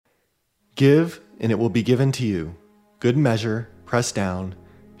Give, and it will be given to you. Good measure, pressed down,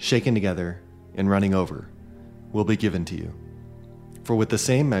 shaken together, and running over, will be given to you. For with the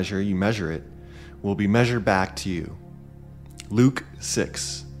same measure you measure it, will be measured back to you. Luke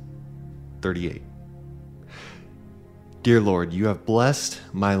 6:38. Dear Lord, you have blessed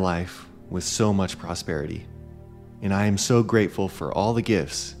my life with so much prosperity, and I am so grateful for all the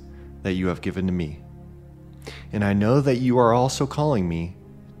gifts that you have given to me. And I know that you are also calling me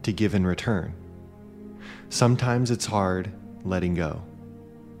to give in return. Sometimes it's hard letting go.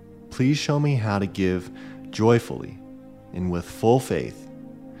 Please show me how to give joyfully and with full faith,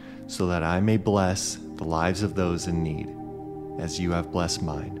 so that I may bless the lives of those in need, as you have blessed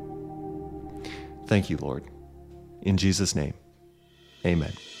mine. Thank you, Lord. In Jesus' name,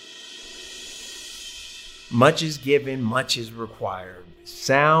 amen. Much is given, much is required.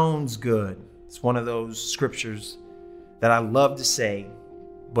 Sounds good. It's one of those scriptures that I love to say,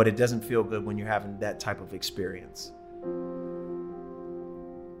 but it doesn't feel good when you're having that type of experience.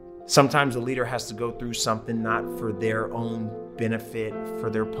 Sometimes a leader has to go through something not for their own benefit, for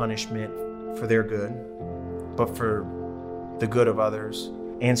their punishment, for their good, but for the good of others,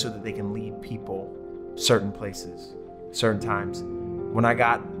 and so that they can lead people certain places, certain times. When I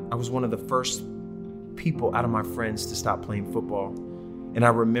was one of the first people out of my friends to stop playing football. And I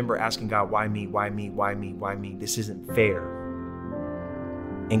remember asking God, why me? Why me? Why me? Why me? This isn't fair.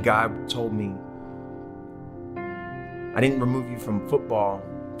 And God told me, I didn't remove you from football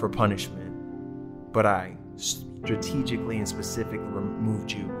for punishment, but I strategically and specifically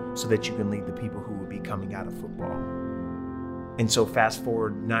removed you so that you can lead the people who would be coming out of football. And so fast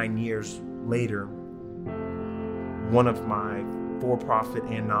forward 9 years later, one of my for-profit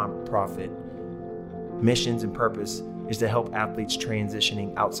and non-profit missions and purpose is to help athletes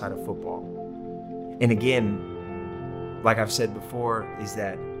transitioning outside of football. And again, like I've said before, is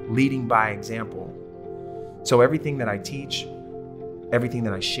that leading by example. So everything that I teach, everything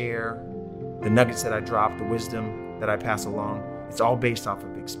that I share, the nuggets that I drop, the wisdom that I pass along, it's all based off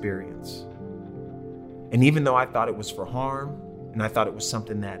of experience. And even though I thought it was for harm, and I thought it was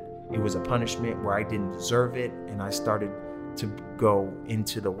something that it was a punishment where I didn't deserve it, and I started to go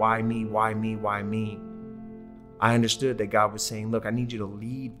into the why me, why me, why me, I understood that God was saying, look, I need you to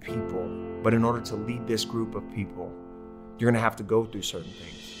lead people, but in order to lead this group of people, you're going to have to go through certain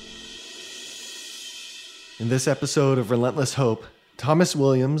things. In this episode of Relentless Hope, Thomas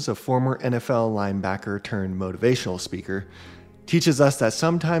Williams, a former NFL linebacker turned motivational speaker, teaches us that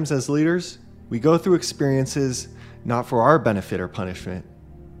sometimes as leaders, we go through experiences not for our benefit or punishment,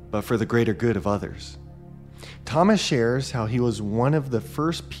 but for the greater good of others. Thomas shares how he was one of the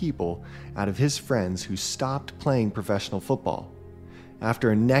first people out of his friends who stopped playing professional football.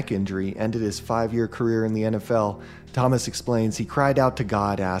 After a neck injury ended his 5-year career in the NFL, Thomas explains he cried out to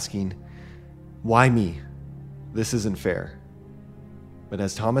God asking, "Why me? This isn't fair." But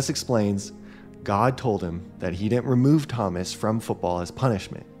as Thomas explains, God told him that he didn't remove Thomas from football as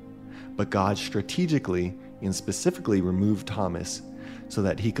punishment, but God strategically and specifically removed Thomas so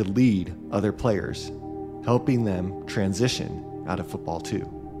that he could lead other players, helping them transition out of football too.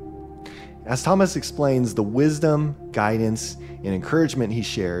 As Thomas explains, the wisdom, guidance, and encouragement he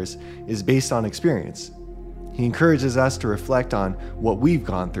shares is based on experience. He encourages us to reflect on what we've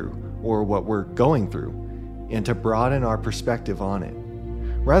gone through or what we're going through and to broaden our perspective on it.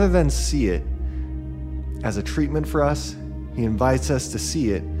 Rather than see it as a treatment for us, he invites us to see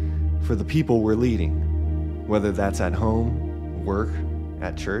it for the people we're leading, whether that's at home, work,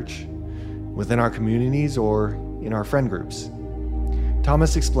 at church, within our communities, or in our friend groups.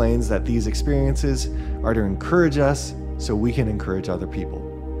 Thomas explains that these experiences are to encourage us so we can encourage other people.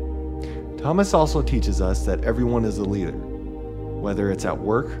 Thomas also teaches us that everyone is a leader, whether it's at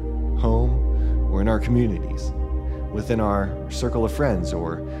work, home, or in our communities, within our circle of friends,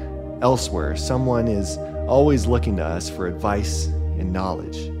 or elsewhere. Someone is always looking to us for advice and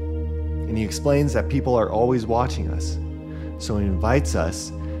knowledge. And he explains that people are always watching us, so he invites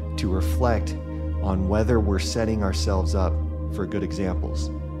us to reflect on whether we're setting ourselves up for good examples.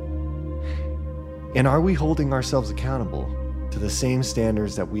 And are we holding ourselves accountable to the same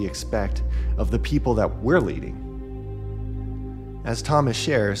standards that we expect of the people that we're leading? As Thomas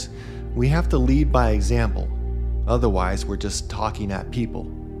shares, we have to lead by example. Otherwise, we're just talking at people.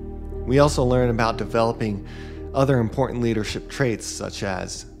 We also learn about developing other important leadership traits such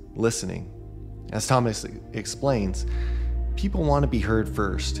as listening. As Thomas explains, people want to be heard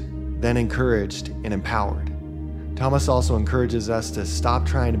first, then encouraged and empowered. Thomas also encourages us to stop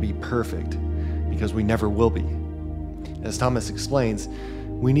trying to be perfect, because we never will be. As Thomas explains,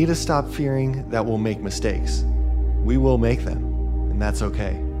 we need to stop fearing that we'll make mistakes. We will make them, and that's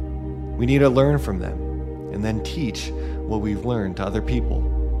okay. We need to learn from them and then teach what we've learned to other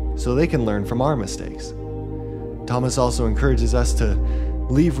people so they can learn from our mistakes. Thomas also encourages us to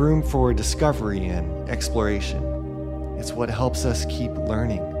leave room for discovery and exploration. It's what helps us keep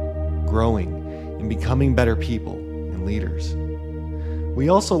learning, growing, and becoming better people and leaders. We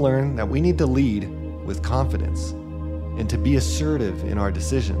also learn that we need to lead with confidence and to be assertive in our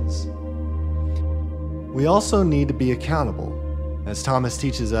decisions. We also need to be accountable. As Thomas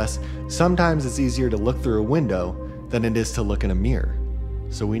teaches us, sometimes it's easier to look through a window than it is to look in a mirror.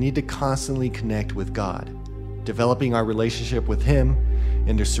 So we need to constantly connect with God, developing our relationship with Him,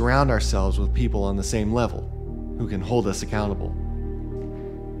 and to surround ourselves with people on the same level who can hold us accountable.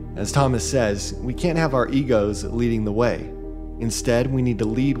 As Thomas says, we can't have our egos leading the way. Instead, we need to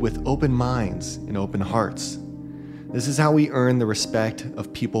lead with open minds and open hearts. This is how we earn the respect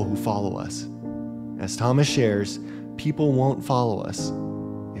of people who follow us. As Thomas shares, people won't follow us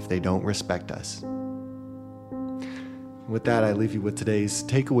if they don't respect us. With that, I leave you with today's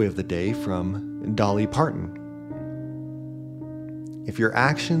takeaway of the day from Dolly Parton. If your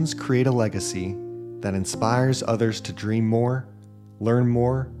actions create a legacy that inspires others to dream more, learn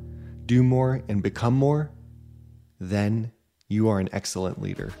more, do more, and become more, then you are an excellent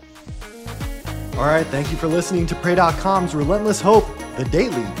leader. All right, thank you for listening to Pray.com's Relentless Hope, the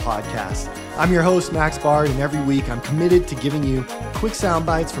daily podcast. I'm your host, Max Bard, and every week I'm committed to giving you quick sound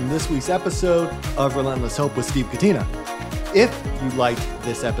bites from this week's episode of Relentless Hope with Steve Katina. If you liked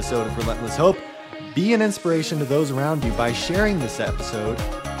this episode of Relentless Hope, be an inspiration to those around you by sharing this episode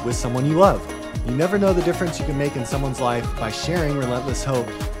with someone you love. You never know the difference you can make in someone's life by sharing Relentless Hope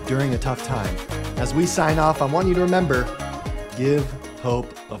during a tough time. As we sign off, I want you to remember, give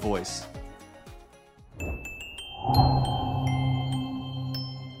hope a voice.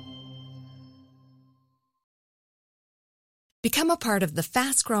 Become a part of the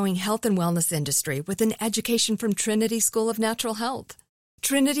fast-growing health and wellness industry with an education from Trinity School of Natural Health.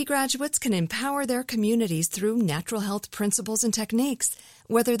 Trinity graduates can empower their communities through natural health principles and techniques,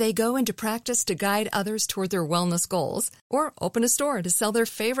 whether they go into practice to guide others toward their wellness goals or open a store to sell their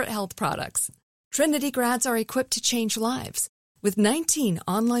favorite health products. Trinity grads are equipped to change lives. With 19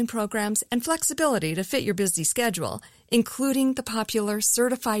 online programs and flexibility to fit your busy schedule, including the popular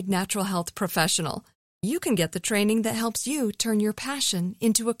Certified Natural Health Professional, you can get the training that helps you turn your passion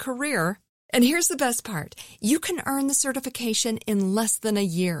into a career. And here's the best part. You can earn the certification in less than a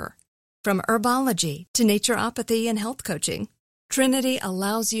year. From herbology to naturopathy and health coaching, Trinity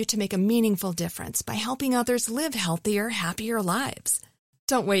allows you to make a meaningful difference by helping others live healthier, happier lives.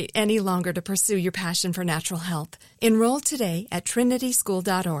 Don't wait any longer to pursue your passion for natural health. Enroll today at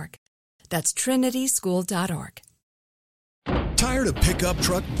trinityschool.org. That's trinityschool.org. Tired of pickup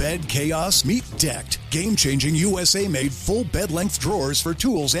truck bed chaos? Meet Decked. Game-changing USA-made full bed-length drawers for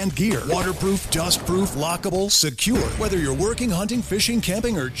tools and gear. Waterproof, dust-proof, lockable, secure. Whether you're working, hunting, fishing,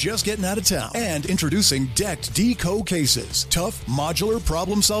 camping, or just getting out of town. And introducing Decked Deco cases. Tough, modular,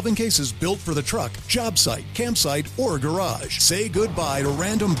 problem-solving cases built for the truck, job site, campsite, or garage. Say goodbye to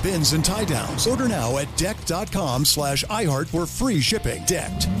random bins and tie-downs. Order now at decked.com/iHeart for free shipping.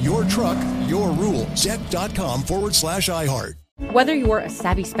 Decked. Your truck, your rules. Decked.com/iHeart. Whether you're a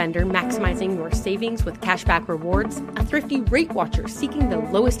savvy spender maximizing your savings with cashback rewards, a thrifty rate watcher seeking the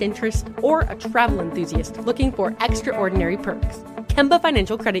lowest interest, or a travel enthusiast looking for extraordinary perks, Kemba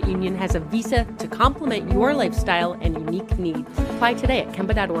Financial Credit Union has a visa to complement your lifestyle and unique needs. Apply today at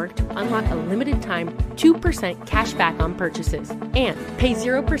Kemba.org to unlock a limited-time 2% cash back on purchases and pay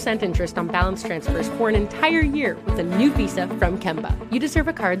 0% interest on balance transfers for an entire year with a new visa from Kemba. You deserve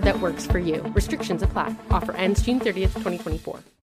a card that works for you. Restrictions apply. Offer ends June 30th, 2024.